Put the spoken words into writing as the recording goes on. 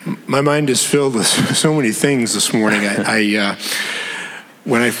My mind is filled with so many things this morning.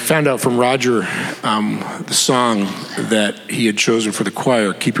 When I found out from Roger the song that he had chosen for the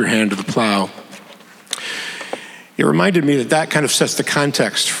choir, "Keep Your Hand to the Plow," it reminded me that kind of sets the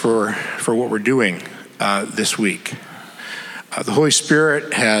context for what we're doing this week. The Holy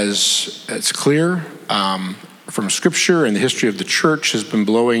Spirit it's clear from Scripture and the history of the church, has been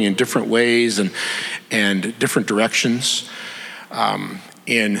blowing in different ways and different directions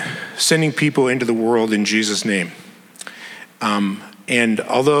in sending people into the world in Jesus' name. And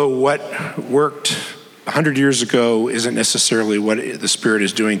although what worked 100 years ago isn't necessarily what the Spirit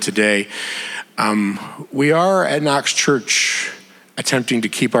is doing today, we are at Knox Church attempting to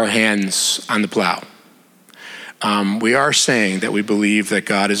keep our hands on the plow. We are saying that we believe that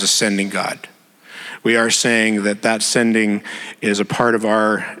God is a sending God. We are saying that sending is a part of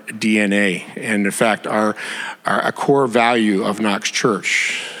our DNA. And in fact, a core value of Knox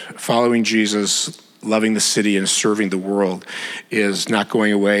Church, following Jesus, loving the city, and serving the world, is not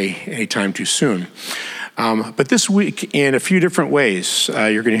going away anytime too soon. But this week, in a few different ways,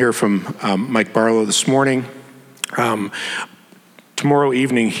 you're going to hear from Mike Barlow this morning. Tomorrow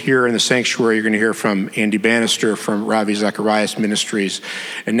evening here in the sanctuary, you're going to hear from Andy Bannister from Ravi Zacharias Ministries.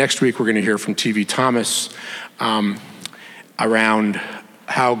 And next week, we're going to hear from T.V. Thomas around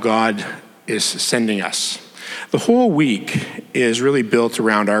how God is sending us. The whole week is really built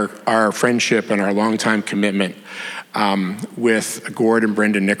around our friendship and our longtime commitment with Gord and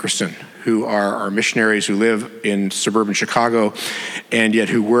Brenda Nickerson, who are our missionaries who live in suburban Chicago and yet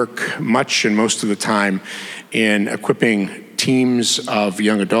who work much and most of the time in equipping teams of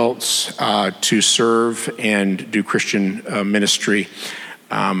young adults to serve and do Christian ministry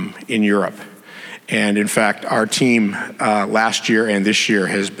in Europe. And in fact, our team last year and this year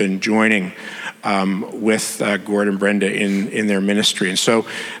has been joining with Gord and Brenda in their ministry. And so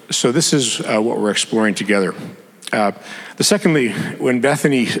this is what we're exploring together. Secondly, when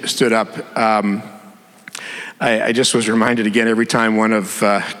Bethany stood up, I just was reminded again every time one of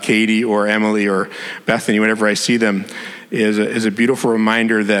Katie or Emily or Bethany, whenever I see them, is a beautiful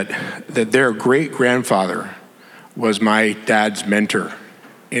reminder that their great-grandfather was my dad's mentor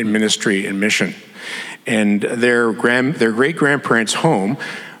in ministry and mission. And their great-grandparents' home,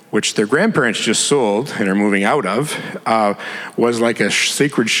 which their grandparents just sold and are moving out of, was like a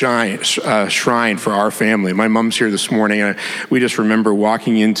sacred shrine for our family. My mom's here this morning, and we just remember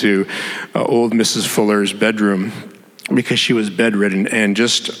walking into old Mrs. Fuller's bedroom because she was bedridden. And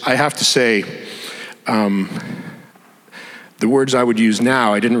just, I have to say, the words I would use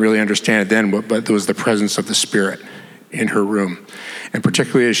now, I didn't really understand it then, but there was the presence of the Spirit in her room. And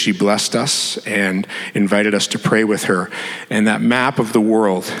particularly as she blessed us and invited us to pray with her. And that map of the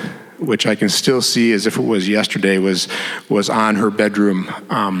world, which I can still see as if it was yesterday, was on her bedroom,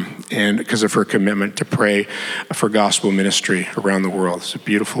 and because of her commitment to pray for gospel ministry around the world. It's a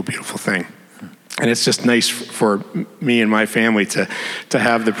beautiful, beautiful thing. And it's just nice for me and my family to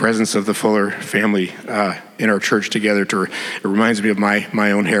have the presence of the Fuller family in our church together. It reminds me of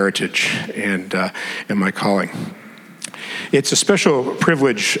my own heritage and my calling. It's a special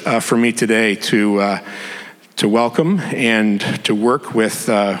privilege for me today to welcome and to work with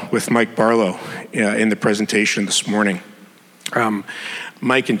Mike Barlow in the presentation this morning.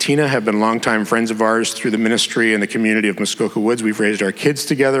 Mike and Tina have been longtime friends of ours through the ministry and the community of Muskoka Woods. We've raised our kids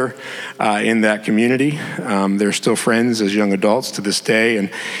together in that community. They're still friends as young adults to this day,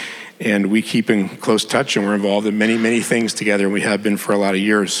 and we keep in close touch, and we're involved in many, many things together, and we have been for a lot of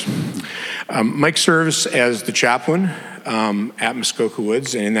years. Mike serves as the chaplain at Muskoka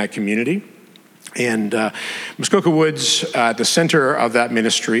Woods and in that community. And Muskoka Woods, at the center of that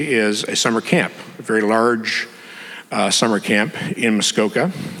ministry, is a summer camp, a very large summer camp in Muskoka.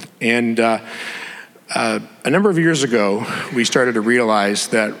 And a number of years ago, we started to realize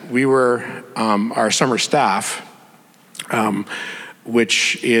that our summer staff,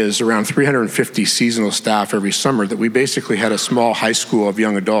 which is around 350 seasonal staff every summer, that we basically had a small high school of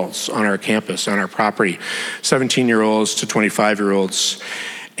young adults on our campus, on our property, 17-year-olds to 25-year-olds,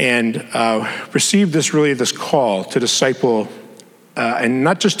 and received this call to disciple, and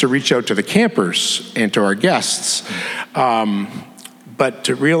not just to reach out to the campers and to our guests, but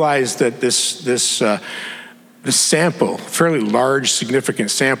to realize that this sample, fairly large,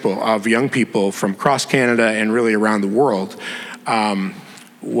 significant sample of young people from across Canada and really around the world,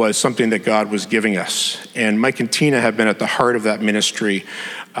 was something that God was giving us. And Mike and Tina have been at the heart of that ministry.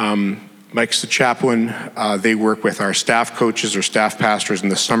 Mike's the chaplain. They work with our staff coaches or staff pastors in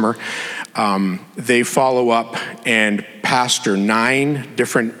the summer. They follow up and pastor 9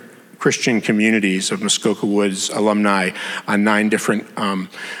 different Christian communities of Muskoka Woods alumni on 9 different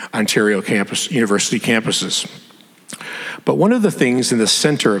Ontario university campuses. But one of the things in the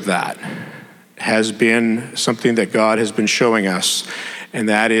center of that has been something that God has been showing us, and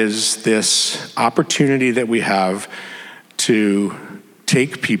that is this opportunity that we have to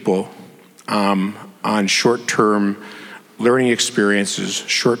take people on short-term learning experiences,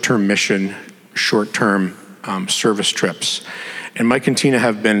 short-term mission, short-term service trips. And Mike and Tina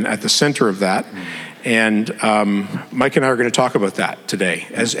have been at the center of that. And Mike and I are going to talk about that today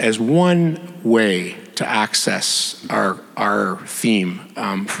as one way to access our theme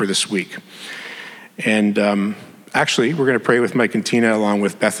for this week. And actually, we're going to pray with Mike and Tina along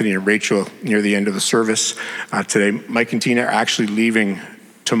with Bethany and Rachel near the end of the service today. Mike and Tina are actually leaving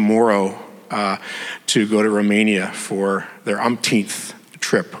tomorrow to go to Romania for their umpteenth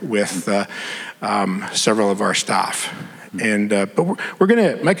trip with several of our staff. And but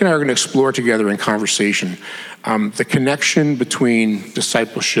Mike and I are going to explore together in conversation the connection between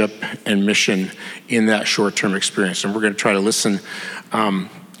discipleship and mission in that short-term experience. And we're going to try to listen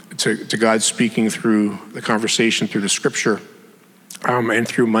to God speaking through the conversation, through the scripture, and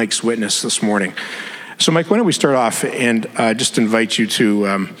through Mike's witness this morning. So Mike, why don't we start off and just invite you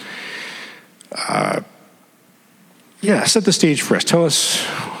to set the stage for us. Tell us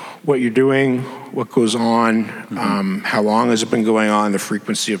what you're doing, what goes on, how long has it been going on, the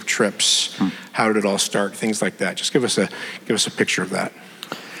frequency of trips, how did it all start, things like that. Just give us a picture of that.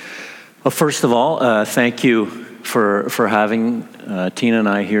 Well, first of all, thank you for having Tina and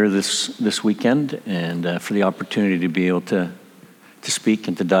I here this weekend, and for the opportunity to be able to speak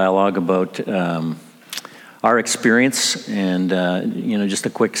and to dialogue about our experience. And just a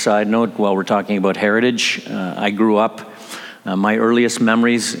quick side note while we're talking about heritage, I grew up. My earliest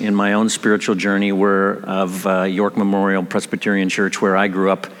memories in my own spiritual journey were of York Memorial Presbyterian Church, where I grew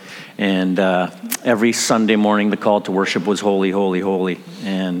up. And every Sunday morning, the call to worship was "Holy, Holy, Holy."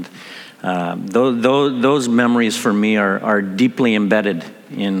 And those memories for me are deeply embedded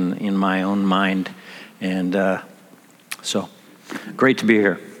in my own mind. And so, great to be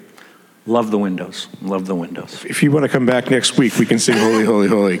here. Love the windows. Love the windows. If you want to come back next week, we can sing "Holy, Holy,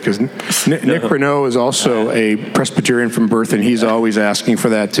 Holy," because Nick Renault is also a Presbyterian from birth, and he's always asking for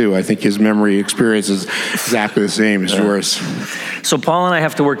that too. I think his memory experience is exactly the same as yours. So Paul and I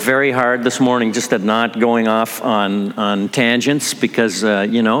have to work very hard this morning just at not going off on tangents, because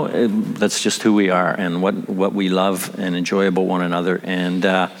that's just who we are and what we love and enjoy about one another. And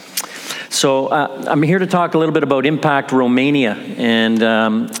So I'm here to talk a little bit about Impact Romania. And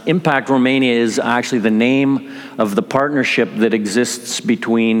Impact Romania is actually the name of the partnership that exists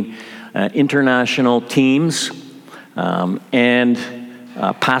between international teams and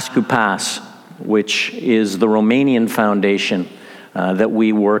Pascu Pas, which is the Romanian foundation that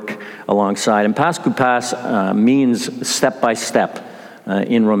we work alongside. And Pascu Pas means step by step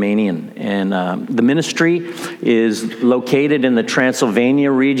in Romanian. And the ministry is located in the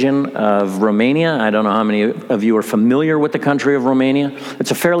Transylvania region of Romania. I don't know how many of you are familiar with the country of Romania.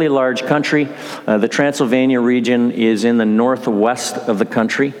 It's a fairly large country. The Transylvania region is in the northwest of the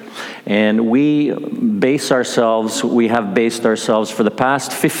country. And we have based ourselves for the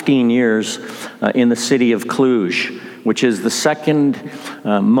past 15 years in the city of Cluj, which is the second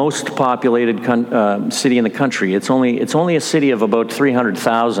most populated city in the country. It's only a city of about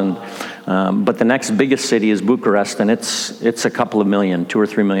 300,000, but the next biggest city is Bucharest, and it's a couple of million, 2 or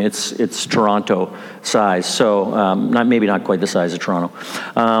 3 million. It's Toronto size, so maybe not quite the size of Toronto.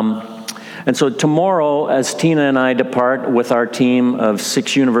 And so tomorrow, as Tina and I depart with our team of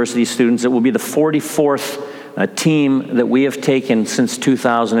 6 university students, it will be the 44th team that we have taken since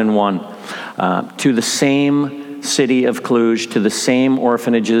 2001 to the same city of Cluj, to the same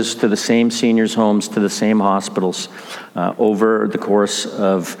orphanages, to the same seniors' homes, to the same hospitals over the course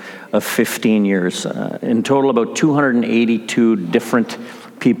of 15 years. In total, about 282 different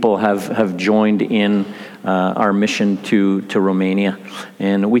people have joined in our mission to Romania,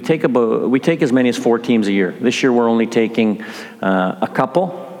 and we take as many as 4 teams a year. This year, we're only taking a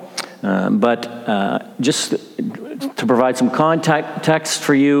couple, but just to provide some context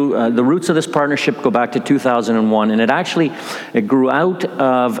for you, the roots of this partnership go back to 2001, and it grew out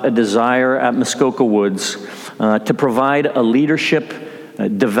of a desire at Muskoka Woods to provide a leadership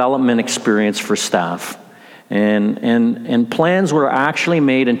development experience for staff. And plans were actually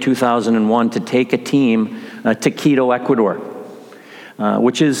made in 2001 to take a team to Quito, Ecuador,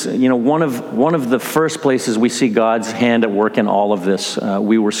 which is one of the first places we see God's hand at work in all of this.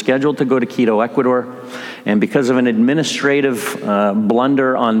 We were scheduled to go to Quito, Ecuador, and because of an administrative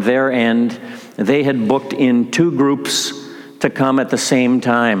blunder on their end, they had booked in 2 groups to come at the same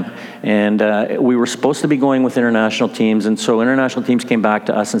time. And we were supposed to be going with international teams, and so international teams came back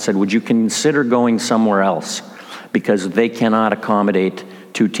to us and said, would you consider going somewhere else? Because they cannot accommodate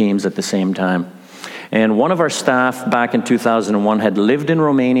 2 teams at the same time. And one of our staff back in 2001 had lived in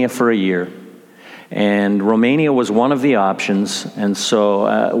Romania for a year, and Romania was one of the options, and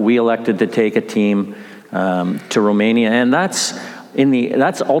so we elected to take a team to Romania, and that's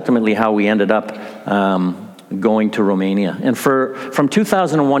ultimately how we ended up going to Romania. And from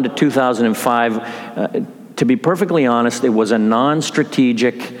 2001 to 2005, to be perfectly honest, it was a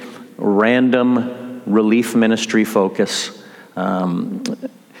non-strategic, random relief ministry focus.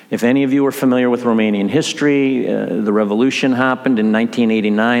 If any of you are familiar with Romanian history, the revolution happened in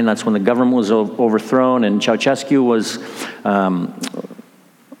 1989. That's when the government was overthrown and Ceausescu was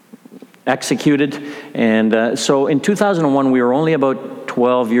executed. And so in 2001, we were only about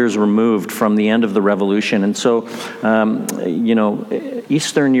 12 years removed from the end of the revolution. And so,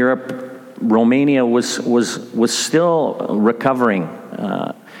 Eastern Europe, Romania was still recovering,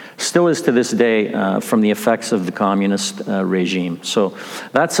 still is to this day, from the effects of the communist regime. So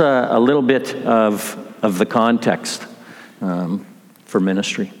that's a little bit of the context for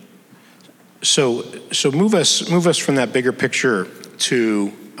ministry. So move us from that bigger picture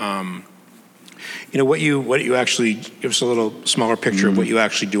to what you actually give us a little smaller picture of what you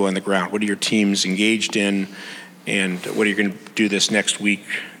actually do on the ground. What are your teams engaged in, and what are you going to do this next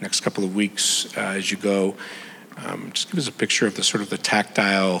couple of weeks as you go? Just give us a picture of the sort of the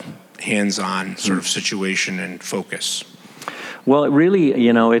tactile, hands-on sort of situation and focus. Well, really,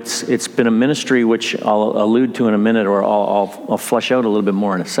 it's been a ministry which I'll allude to in a minute, or I'll flesh out a little bit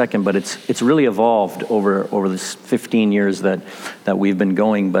more in a second. But it's really evolved over this 15 years that we've been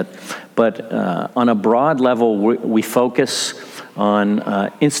going. But on a broad level, we focus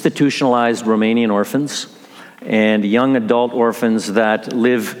on institutionalized Romanian orphans and young adult orphans that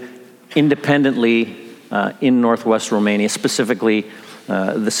live independently in northwest Romania, specifically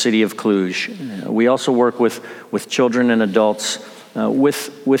the city of Cluj. We also work with children and adults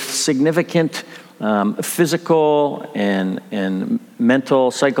with significant physical and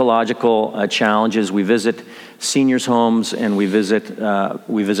mental, psychological challenges. We visit seniors' homes and we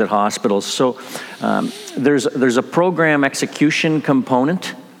visit hospitals. So there's a program execution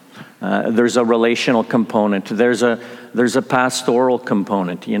component. There's a relational component. There's a pastoral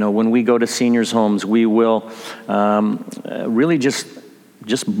component. When we go to seniors' homes, we will really just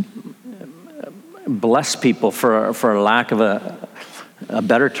bless people, for lack of a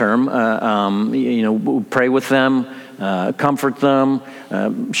better term. Pray with them, comfort them,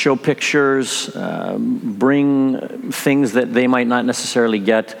 show pictures, bring things that they might not necessarily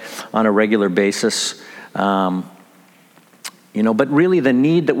get on a regular basis. But really the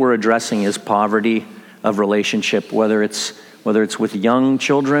need that we're addressing is poverty of relationship, whether it's with young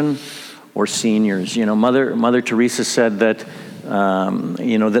children or seniors. Mother Teresa said that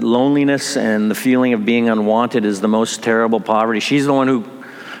that loneliness and the feeling of being unwanted is the most terrible poverty. She's the one who,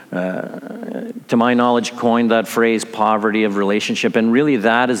 to my knowledge, coined that phrase, poverty of relationship. And really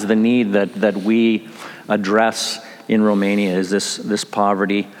that is the need that we address in Romania, is this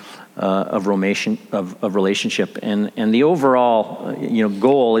poverty of relationship. And the overall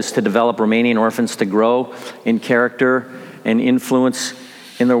goal is to develop Romanian orphans to grow in character and influence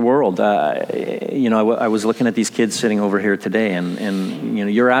in their world. I was looking at these kids sitting over here today, and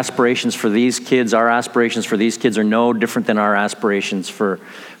your aspirations for these kids, our aspirations for these kids are no different than our aspirations for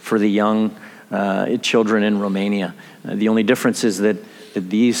the young children in Romania. The only difference is that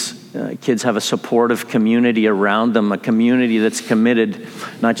these kids have a supportive community around them, a community that's committed,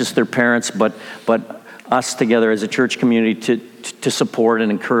 not just their parents, but us together as a church community to support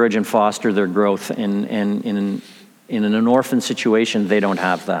and encourage and foster their growth. And in an orphan situation, they don't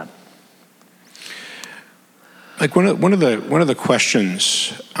have that. Like one of the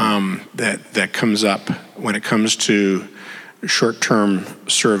questions that comes up when it comes to short-term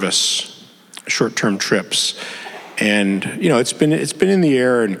service, short-term trips, and it's been in the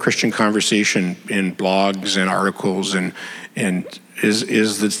air in Christian conversation, in blogs and articles, and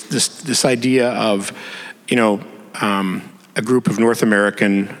is this idea of a group of North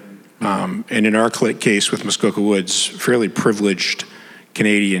American, and in our case with Muskoka Woods, fairly privileged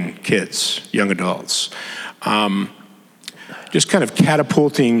Canadian kids, young adults, just kind of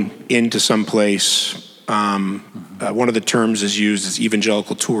catapulting into some place. One of the terms is used as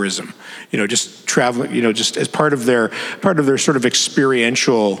evangelical tourism. Just traveling. Just as part of their sort of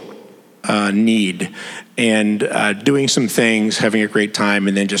experiential need, and doing some things, having a great time,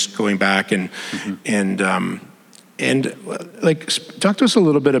 and then just going back and like talk to us a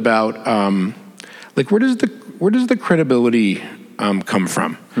little bit about like where does does the credibility come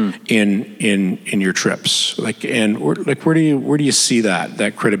from in your trips? Where do you see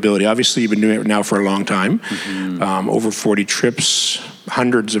that credibility? Obviously, you've been doing it now for a long time, over 40 trips,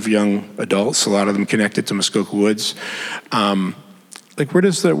 hundreds of young adults, a lot of them connected to Muskoka Woods. Where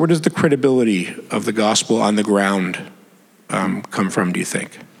does the credibility of the gospel on the ground come from, do you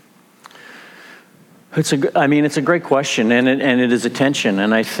think? It's a great question, and it is a tension,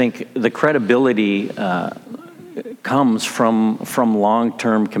 and I think the credibility comes from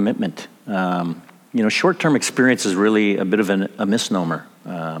long-term commitment. Short-term experience is really a bit of a misnomer,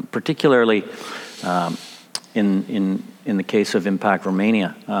 particularly in the case of Impact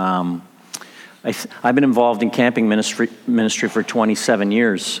Romania. I've been involved in camping ministry for 27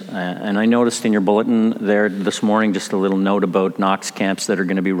 years, and I noticed in your bulletin there this morning just a little note about Knox camps that are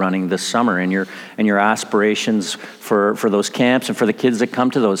going to be running this summer, and your aspirations for those camps and for the kids that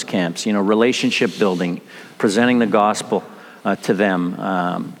come to those camps. Relationship building, presenting the gospel to them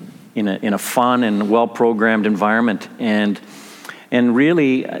in a fun and well-programmed environment, and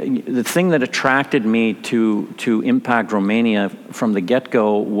really the thing that attracted me to Impact Romania from the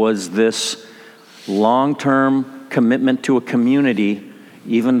get-go was this long-term commitment to a community,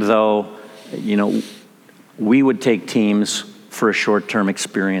 even though, we would take teams for a short-term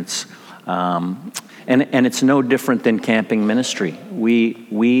experience. And it's no different than camping ministry.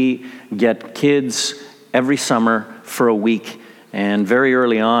 We get kids every summer for a week, and very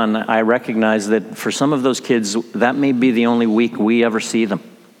early on, I recognized that for some of those kids, that may be the only week we ever see them.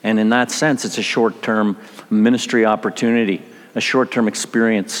 And in that sense, it's a short-term ministry opportunity, a short-term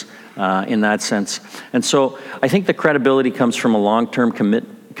experience in that sense. And so I think the credibility comes from a long-term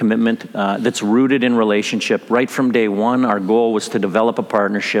commitment that's rooted in relationship. Right from day one, our goal was to develop a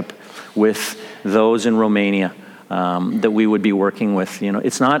partnership with those in Romania that we would be working with.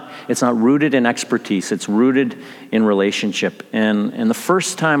 It's not rooted in expertise. It's rooted in relationship. And the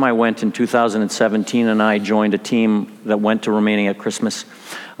first time I went in 2017, and I joined a team that went to Romania at Christmas,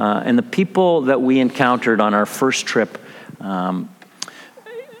 and the people that we encountered on our first trip,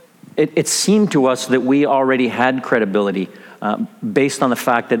 it seemed to us that we already had credibility based on the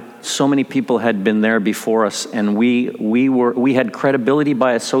fact that so many people had been there before us, and we had credibility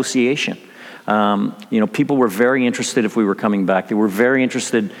by association. People were very interested if we were coming back. They were very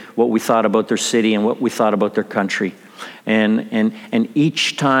interested what we thought about their city and what we thought about their country. And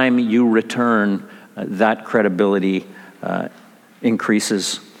each time you return, that credibility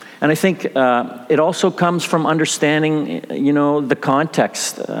increases. And I think it also comes from understanding, the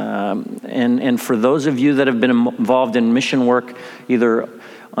context. And for those of you that have been involved in mission work, either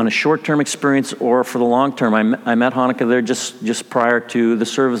on a short-term experience or for the long term, I met Hanukkah there just prior to the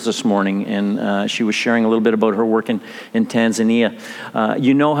service this morning, and she was sharing a little bit about her work in Tanzania.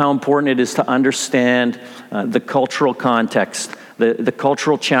 You know how important it is to understand the cultural context, the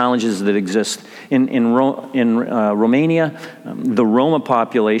cultural challenges that exist. In Romania, the Roma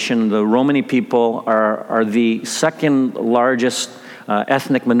population, the Romani people are the second largest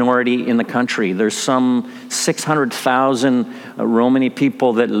ethnic minority in the country. There's some 600,000 Romani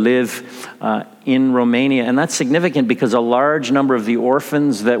people that live in Romania, and that's significant because a large number of the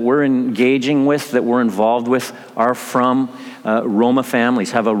orphans that we're engaging with, that we're involved with, are from Roma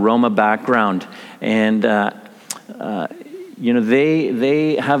families, have a Roma background, and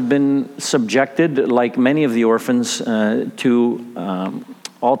they have been subjected, like many of the orphans, to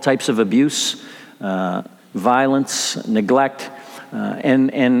all types of abuse, violence, neglect,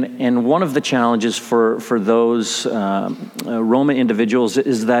 and one of the challenges for those Roma individuals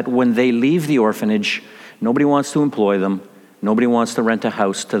is that when they leave the orphanage, nobody wants to employ them, nobody wants to rent a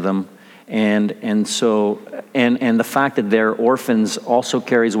house to them, and the fact that they're orphans also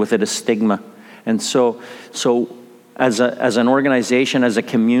carries with it a stigma, and so. As an organization, as a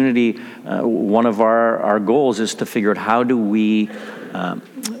community, one of our goals is to figure out how do we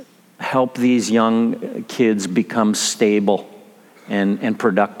help these young kids become stable and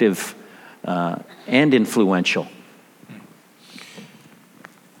productive and influential.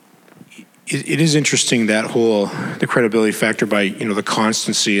 It is interesting, the credibility factor by the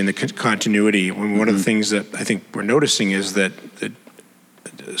constancy and the continuity. One of the things that I think we're noticing is that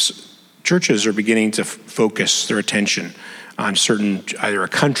churches are beginning to focus their attention on either a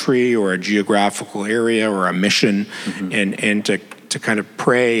country or a geographical area or a mission, and to kind of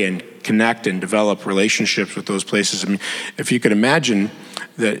pray and connect and develop relationships with those places. I mean, if you could imagine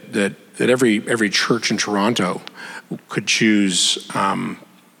that every church in Toronto could choose,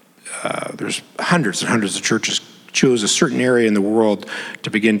 there's hundreds and hundreds of churches chose a certain area in the world to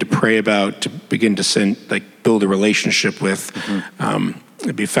begin to pray about, to begin to build a relationship with.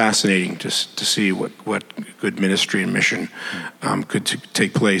 It'd be fascinating to see what good ministry and mission could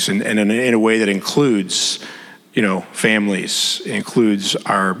take place, and in a way that includes, families, includes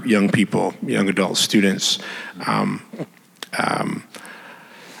our young people, young adults, students.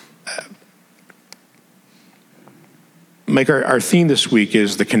 Mike, our theme this week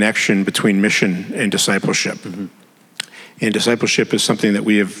is the connection between mission and discipleship. Mm-hmm. And discipleship is something that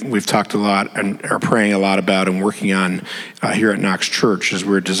we've talked a lot and are praying a lot about and working on here at Knox Church as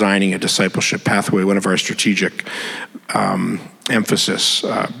we're designing a discipleship pathway, one of our strategic emphasis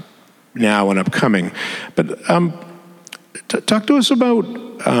now and upcoming. But talk to us about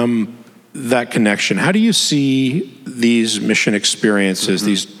that connection. How do you see these mission experiences,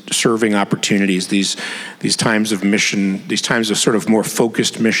 these serving opportunities, these times of mission, these times of sort of more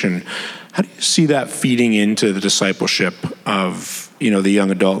focused mission? How do you see that feeding into the discipleship of the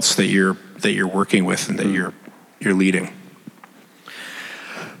young adults that you're working with and that you're leading?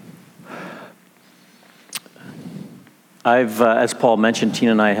 I've, as Paul mentioned,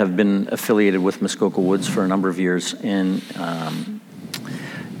 Tina and I have been affiliated with Muskoka Woods for a number of years, and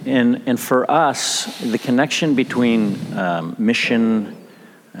for us, the connection between mission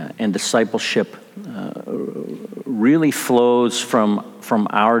and discipleship really flows from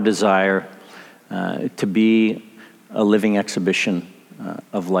our desire to be a living exhibition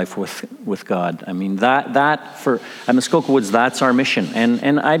of life with God. I mean, that for at Muskoka Woods, that's our mission,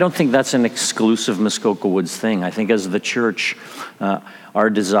 and I don't think that's an exclusive Muskoka Woods thing. I think as the church, our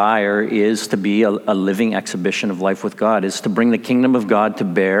desire is to be a living exhibition of life with God, is to bring the kingdom of God to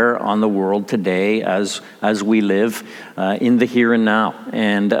bear on the world today as we live in the here and now.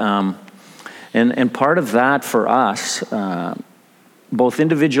 And part of that for us, both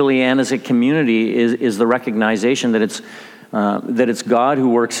individually and as a community, is the recognition that it's God who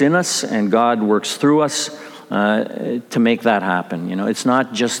works in us and God works through us to make that happen. It's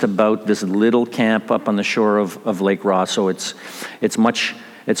not just about this little camp up on the shore of Lake Rosso. It's much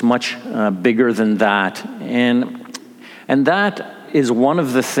bigger than that, and that is one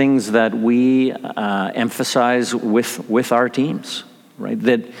of the things that we emphasize with our teams, right?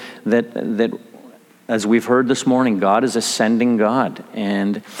 That as we've heard this morning, God is a sending God,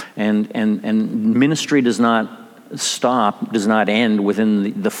 and ministry does not end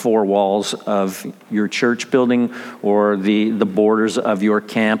within the four walls of your church building or the borders of your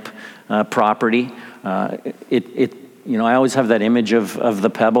camp property. I always have that image of the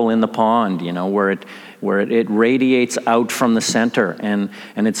pebble in the pond, where it radiates out from the center, and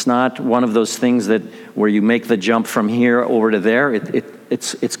it's not one of those things that where you make the jump from here over to there.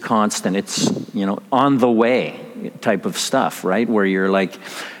 It's constant. It's on the way type of stuff, right? Where you're like,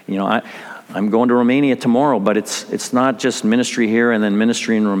 I'm going to Romania tomorrow, but it's not just ministry here and then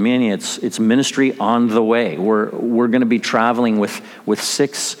ministry in Romania. It's ministry on the way. We're going to be traveling with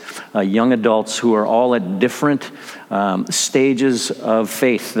 6 young adults who are all at different stages of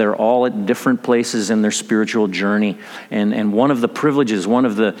faith. They're all at different places in their spiritual journey. And one of the privileges, one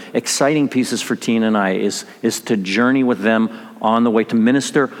of the exciting pieces for Tina and I is to journey with them on the way, to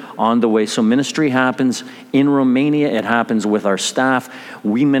minister on the way. So ministry happens in Romania. It happens with our staff.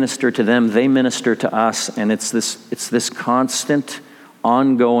 We minister to them. They minister to us. And it's this constant,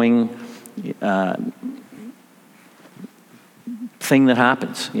 ongoing thing that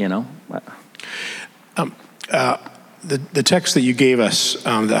happens, The text that you gave us,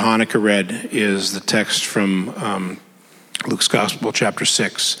 that Hanukkah read, is the text from Luke's Gospel, chapter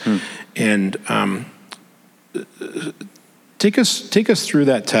 6. And take us through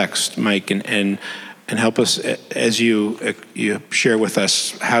that text, Mike, and help us as you share with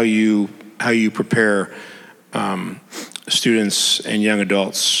us how you prepare students and young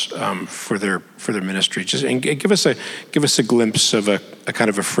adults for their ministry. And give us a glimpse of a kind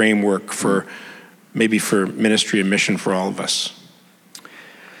of a framework for ministry and mission for all of us.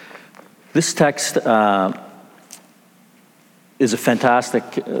 This text is a fantastic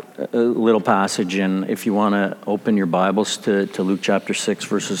little passage, and if you want to open your Bibles to Luke chapter 6,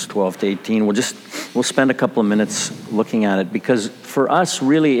 verses 12 to 18, we'll spend a couple of minutes looking at it, because for us,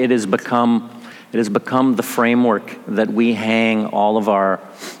 really, it has become the framework that we hang all of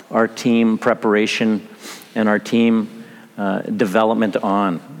our team preparation and our team development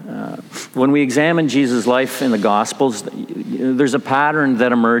on. When we examine Jesus' life in the Gospels, there's a pattern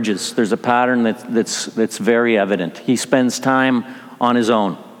that emerges. There's a pattern that's very evident. He spends time on his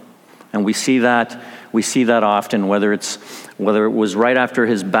own, and we see that often. Whether it was right after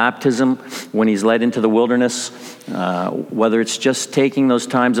his baptism, when he's led into the wilderness, whether it's just taking those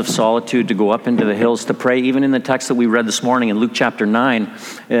times of solitude to go up into the hills to pray. Even in the text that we read this morning in Luke chapter 9,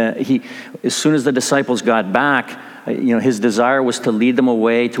 as soon as the disciples got back, his desire was to lead them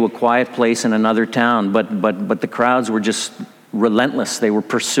away to a quiet place in another town, but the crowds were just relentless. They were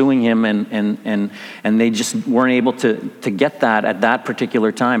pursuing him, and they just weren't able to get that at that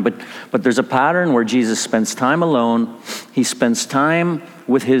particular time. But there's a pattern where Jesus spends time alone. He spends time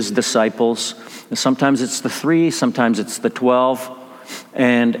with his disciples. Sometimes it's the 3, sometimes it's the 12,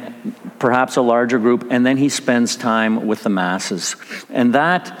 and perhaps a larger group, and then he spends time with the masses. And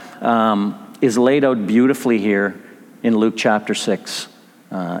that is laid out beautifully here in Luke chapter 6.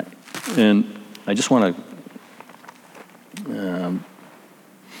 And I just want to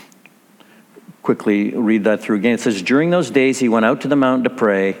quickly read that through again. It says, during those days he went out to the mountain to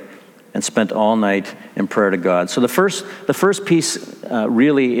pray and spent all night in prayer to God. So the first piece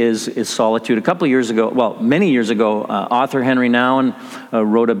really is solitude. A couple of years ago, many years ago, author Henry Nouwen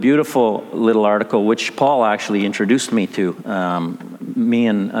wrote a beautiful little article, which Paul actually introduced me to, me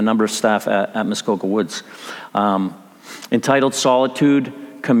and a number of staff at Muskoka Woods, entitled Solitude,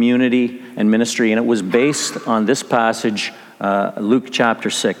 Community, and Ministry. And it was based on this passage, Luke chapter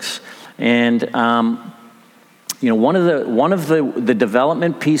 6. And one of the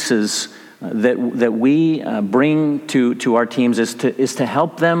development pieces that we bring to our teams is to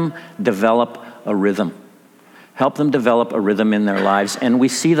help them develop a rhythm. Help them develop a rhythm in their lives. And we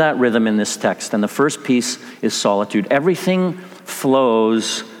see that rhythm in this text. And the first piece is solitude. Everything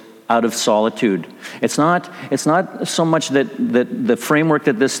flows out of solitude. It's not so much that the framework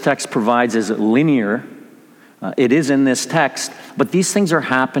that this text provides is linear. It is in this text, but these things are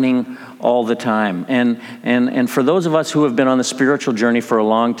happening all the time. And for those of us who have been on the spiritual journey for a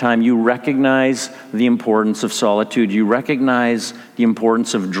long time, you recognize the importance of solitude. You recognize the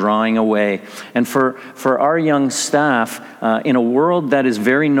importance of drawing away. And for our young staff, in a world that is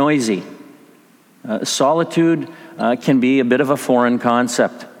very noisy, solitude can be a bit of a foreign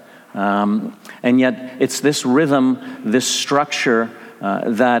concept. And yet it's this rhythm, this structure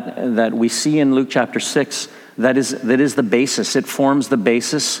that we see in Luke chapter 6 that is the basis. It forms the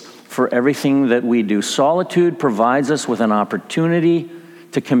basis for everything that we do. Solitude provides us with an opportunity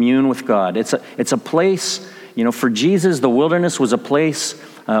to commune with God. It's a place, for Jesus, the wilderness was a place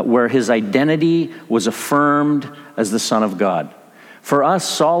where his identity was affirmed as the Son of God. For us,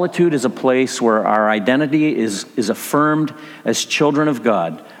 solitude is a place where our identity is affirmed as children of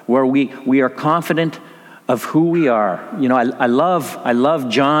God, where we are confident of who we are. I love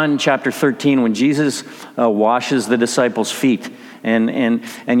John chapter 13 when Jesus washes the disciples' feet. And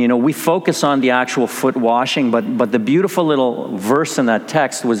we focus on the actual foot washing, but the beautiful little verse in that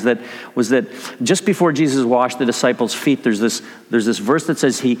text was that just before Jesus washed the disciples' feet, there's this verse that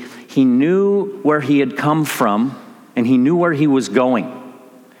says he knew where he had come from and he knew where he was going.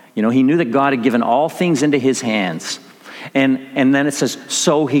 He knew that God had given all things into his hands. And then it says,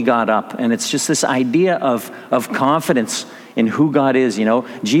 so he got up. And it's just this idea of confidence in who God is.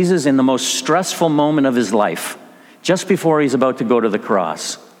 Jesus, in the most stressful moment of his life, just before he's about to go to the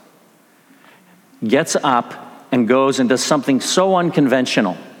cross, gets up and goes and does something so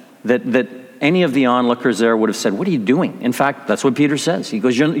unconventional that any of the onlookers there would have said, what are you doing? In fact, that's what Peter says. He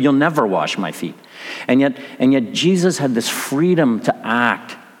goes, you'll never wash my feet. And yet Jesus had this freedom to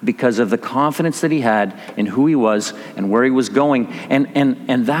act because of the confidence that he had in who he was and where he was going.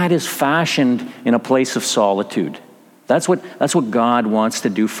 And that is fashioned in a place of solitude. That's what God wants to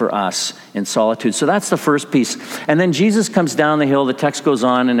do for us in solitude. So that's the first piece. And then Jesus comes down the hill. The text goes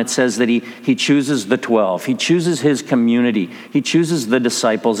on and it says that he chooses the 12. He chooses his community. He chooses the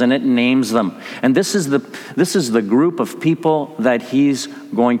disciples and it names them. And this is the group of people that he's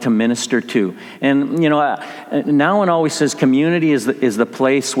going to minister to. And Nouwen always says community is the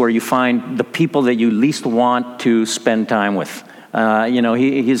place where you find the people that you least want to spend time with.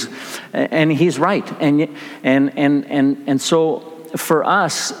 He's right, and so for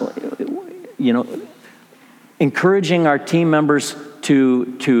us, encouraging our team members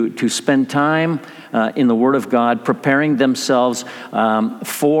to spend time in the Word of God, preparing themselves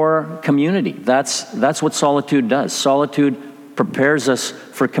for community. That's what solitude does. Solitude prepares us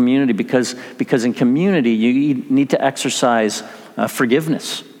for community because in community you need to exercise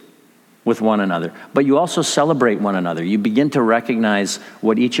forgiveness with one another, but you also celebrate one another. You begin to recognize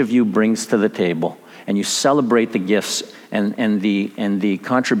what each of you brings to the table, and you celebrate the gifts and the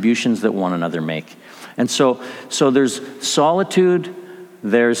contributions that one another make. And so there's solitude,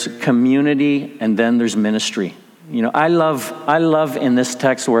 there's community, and then there's ministry. I love in this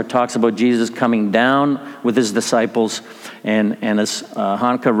text where it talks about Jesus coming down with his disciples, and as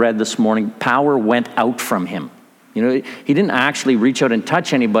Hanukkah read this morning, power went out from him. He didn't actually reach out and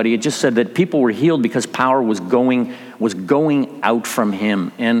touch anybody. It just said that people were healed because power was going out from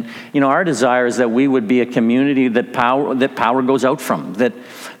him. And our desire is that we would be a community that power goes out from. That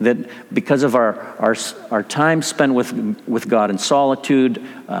because of our time spent with God in solitude,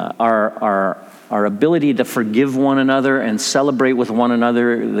 our ability to forgive one another and celebrate with one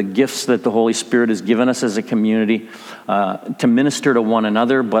another the gifts that the Holy Spirit has given us as a community, to minister to one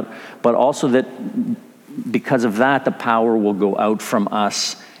another, but also that because of that, the power will go out from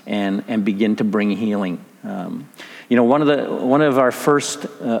us and begin to bring healing. One of our first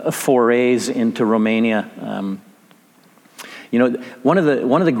forays into Romania, one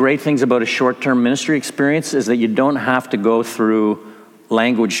of the great things about a short-term ministry experience is that you don't have to go through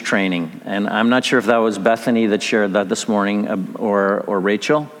language training. And I'm not sure if that was Bethany that shared that this morning, or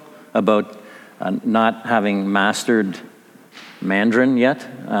Rachel, about not having mastered Mandarin yet,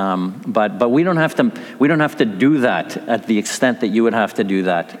 but we don't have to do that at the extent that you would have to do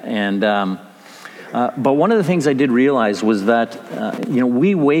that. And but one of the things I did realize was that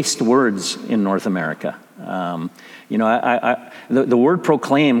we waste words in North America. The word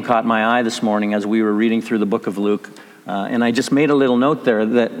proclaim caught my eye this morning as we were reading through the book of Luke, and I just made a little note there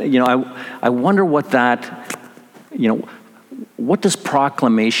that I wonder what that what does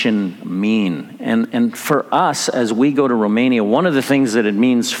proclamation mean? And for us, as we go to Romania, one of the things that it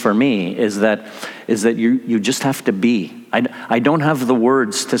means for me is that you just have to be. I don't have the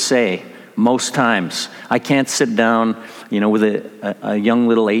words to say most times. I can't sit down, with a young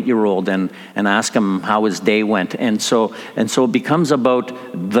little 8-year-old and ask him how his day went. And so it becomes about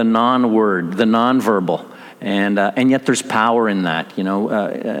the non-word, the non-verbal. And yet there's power in that,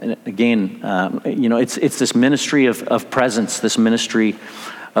 it's this ministry of presence, this ministry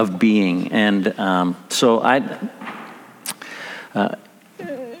of being. And that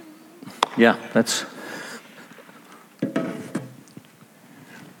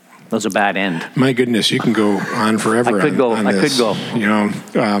was a bad end. My goodness, you can go on forever. I could go.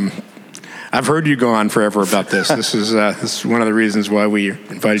 I've heard you go on forever about this. This is one of the reasons why we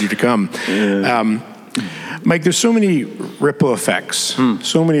invited you to come. Yeah. Mike, there's so many ripple effects,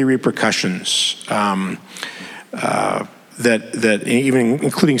 so many repercussions that even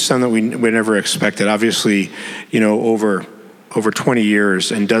including some that we never expected. Obviously, over 20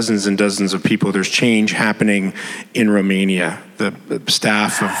 years and dozens of people, there's change happening in Romania. The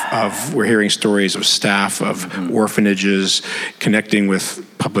staff of we're hearing stories of staff of orphanages connecting with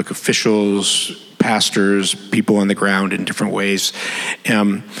public officials, pastors, people on the ground in different ways.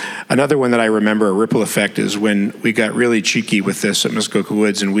 Another one that I remember, a ripple effect, is when we got really cheeky with this at Muskoka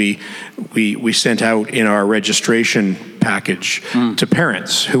Woods, and we sent out in our registration package to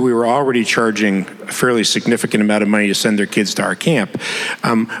parents who we were already charging a fairly significant amount of money to send their kids to our camp.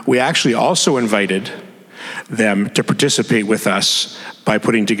 We actually also invited them to participate with us by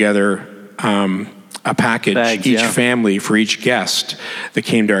putting together a package, each family for each guest that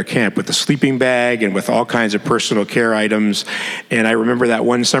came to our camp, with a sleeping bag and with all kinds of personal care items. And I remember that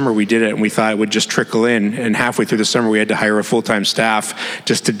one summer we did it, and we thought it would just trickle in. And halfway through the summer, we had to hire a full-time staff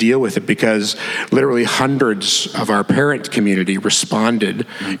just to deal with it, because literally hundreds of our parent community responded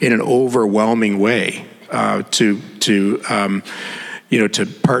in an overwhelming way to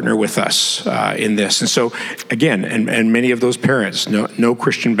partner with us in this. And so, again, and many of those parents, no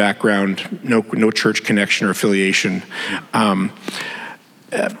Christian background, no church connection or affiliation. Talk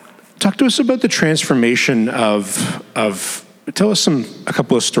to us about the transformation of tell us a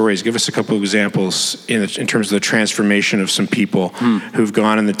couple of stories. Give us a couple of examples in terms of the transformation of some people who've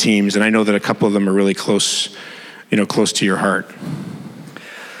gone in the teams. And I know that a couple of them are really close to your heart.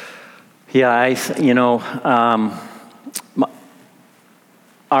 Yeah,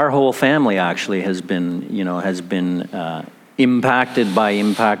 our whole family actually has been impacted by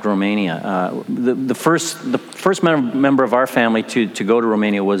Impact Romania. The first member of our family to go to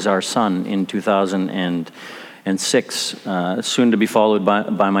Romania was our son in 2006, soon to be followed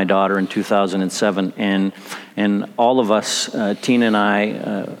by my daughter in 2007, and all of us, Tina and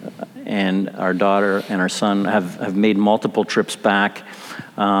I, and our daughter and our son have made multiple trips back,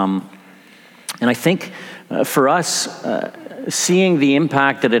 and I think for us, seeing the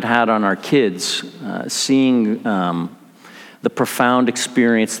impact that it had on our kids, seeing the profound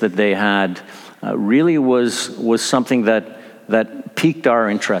experience that they had, really was something that piqued our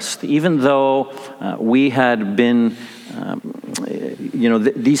interest. Even though we had been,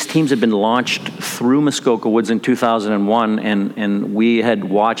 these teams had been launched through Muskoka Woods in 2001, and we had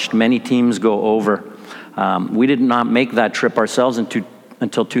watched many teams go over. We did not make that trip ourselves in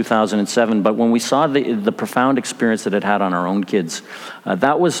until 2007. But when we saw the profound experience that it had on our own kids,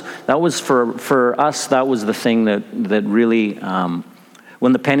 that was for us. That was the thing that really,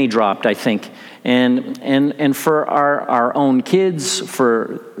 when the penny dropped, I think. And for our own kids,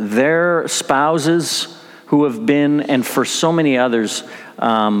 for their spouses who have been, and for so many others,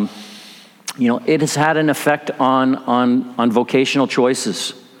 it has had an effect on vocational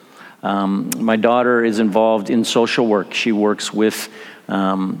choices. My daughter is involved in social work. She works with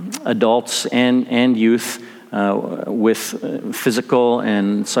adults and youth with physical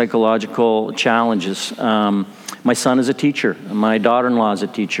and psychological challenges. My son is a teacher. My daughter-in-law is a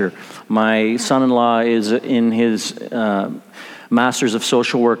teacher. My son-in-law is in his Masters of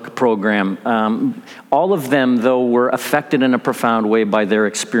Social Work program. All of them, though, were affected in a profound way by their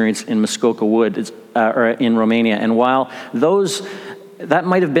experience in Muskoka Wood, or in Romania. And while that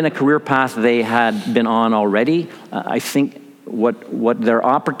might have been a career path they had been on already, I think what their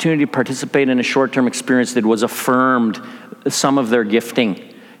opportunity to participate in a short-term experience did was affirmed some of their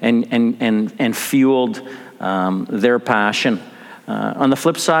gifting and fueled their passion. On the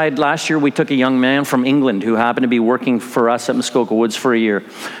flip side, last year we took a young man from England who happened to be working for us at Muskoka Woods for a year.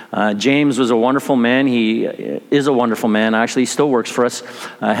 James was a wonderful man. He is a wonderful man. Actually, he still works for us.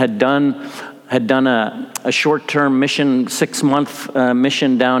 Had done a short-term mission, 6-month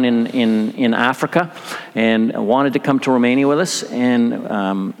mission down in Africa, and wanted to come to Romania with us,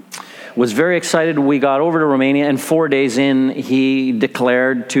 and was very excited. We got over to Romania, and 4 days in, he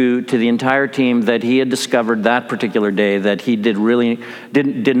declared to the entire team that he had discovered that particular day that he did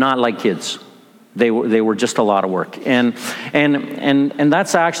not like kids. They were just a lot of work, and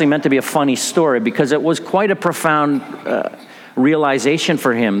that's actually meant to be a funny story, because it was quite a profound realization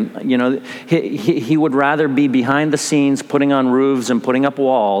for him. He would rather be behind the scenes, putting on roofs and putting up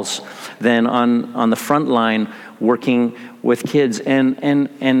walls, than on the front line working with kids. And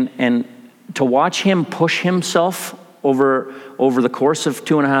to watch him push himself over the course of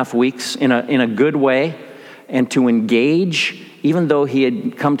 2.5 weeks in a good way, and to engage, even though he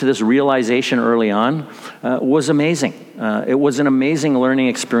had come to this realization early on, was amazing. It was an amazing learning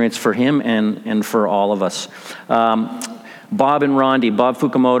experience for him and for all of us. Bob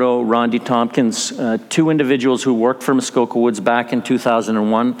Fukumoto, Rondi Tompkins, 2 individuals who worked for Muskoka Woods back in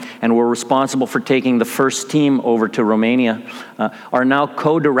 2001 and were responsible for taking the first team over to Romania, are now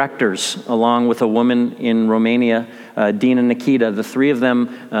co-directors, along with a woman in Romania, Dina Nikita. The 3 of them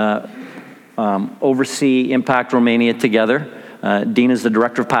oversee Impact Romania together. Dina is the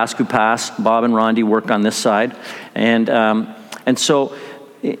director of Pascu Pass. Bob and Rondi work on this side. And so,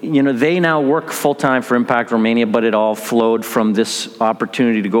 they now work full-time for Impact Romania, but it all flowed from this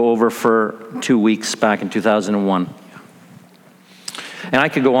opportunity to go over for 2 weeks back in 2001. And I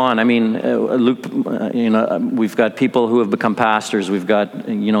could go on. I mean, Luke, we've got people who have become pastors. We've got,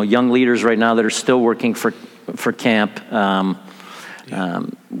 young leaders right now that are still working for camp,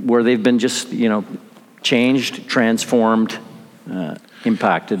 where they've been just, changed, transformed,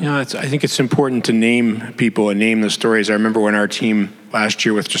 impacted. I think it's important to name people and name the stories. I remember when our team last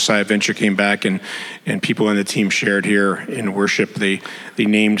year with Josiah Venture came back, and people on the team shared here in worship. They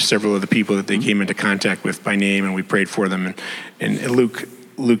named several of the people that they came into contact with by name, and we prayed for them. And Luke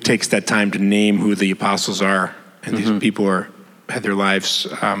takes that time to name who the apostles are, and these people had their lives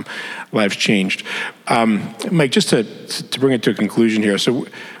changed. Mike, just to bring it to a conclusion here. So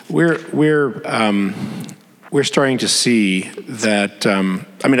we're starting to see that,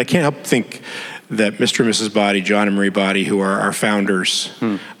 I can't help think that Mr. and Mrs. Body, John and Marie Body, who are our founders,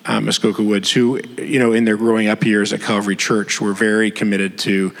 Muskoka Woods, who, in their growing up years at Calvary Church, were very committed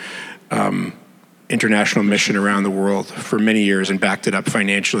to international mission around the world for many years and backed it up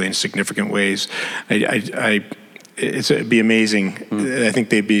financially in significant ways. It'd be amazing. I think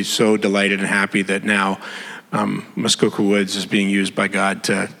they'd be so delighted and happy that now Muskoka Woods is being used by God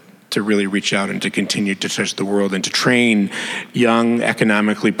to really reach out and to continue to touch the world and to train young,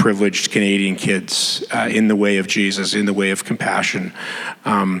 economically privileged Canadian kids in the way of Jesus, in the way of compassion.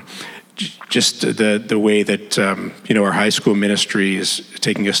 Just the way that our high school ministry is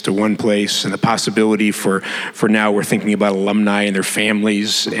taking us to one place, and the possibility for now we're thinking about alumni and their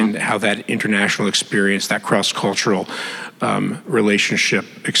families, and how that international experience, that cross-cultural relationship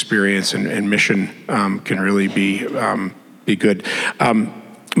experience and mission can really be good.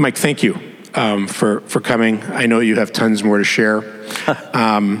 Mike, thank you for coming. I know you have tons more to share,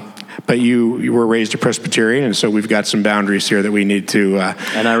 but you were raised a Presbyterian, and so we've got some boundaries here that we need to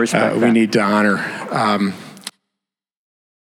and I respect that. We need to honor.